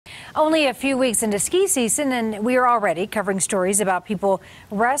Only a few weeks into ski season, and we are already covering stories about people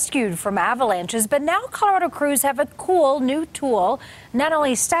rescued from avalanches. But now Colorado crews have a cool new tool, not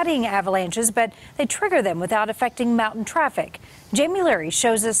only studying avalanches, but they trigger them without affecting mountain traffic. Jamie Leary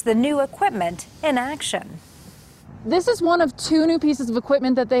shows us the new equipment in action. This is one of two new pieces of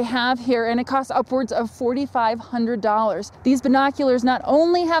equipment that they have here, and it costs upwards of $4,500. These binoculars not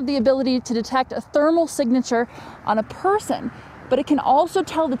only have the ability to detect a thermal signature on a person, but it can also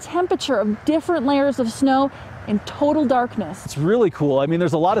tell the temperature of different layers of snow in total darkness. It's really cool. I mean,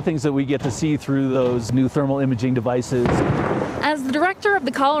 there's a lot of things that we get to see through those new thermal imaging devices. As the director of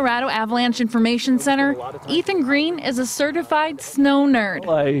the Colorado Avalanche Information Center, Ethan Green is a certified snow nerd.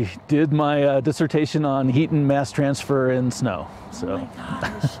 I did my dissertation on heat and mass transfer in snow. So. Oh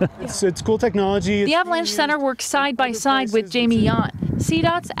my gosh. It's cool technology. The Avalanche Center works side by side with Jamie Yount,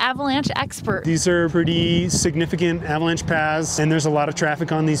 CDOT's avalanche expert. These are pretty significant avalanche paths, and there's a lot of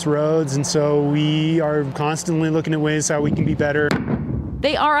traffic on these roads, and so we are constantly looking at ways how we can be better.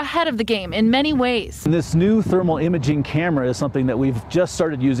 They are ahead of the game in many ways. And this new thermal imaging camera is something that we've just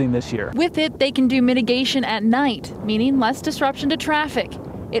started using this year. With it, they can do mitigation at night, meaning less disruption to traffic.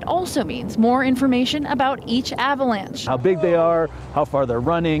 It also means more information about each avalanche. How big they are, how far they're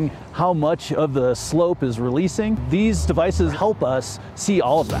running, how much of the slope is releasing. These devices help us see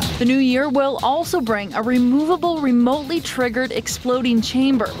all of that. The new year will also bring a removable, remotely triggered exploding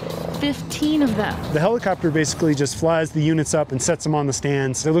chamber. 15 of them. The helicopter basically just flies the units up and sets them on the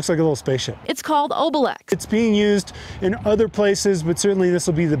stands. It looks like a little spaceship. It's called Obelix. It's being used in other places, but certainly this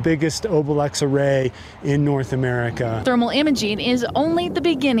will be the biggest Obelix array in North America. Thermal imaging is only the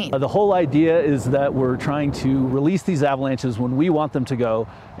beginning. The whole idea is that we're trying to release these avalanches when we want them to go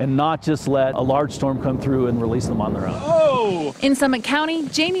and not just let a large storm come through and release them on their own. In Summit County,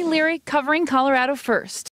 Jamie Leary covering Colorado First.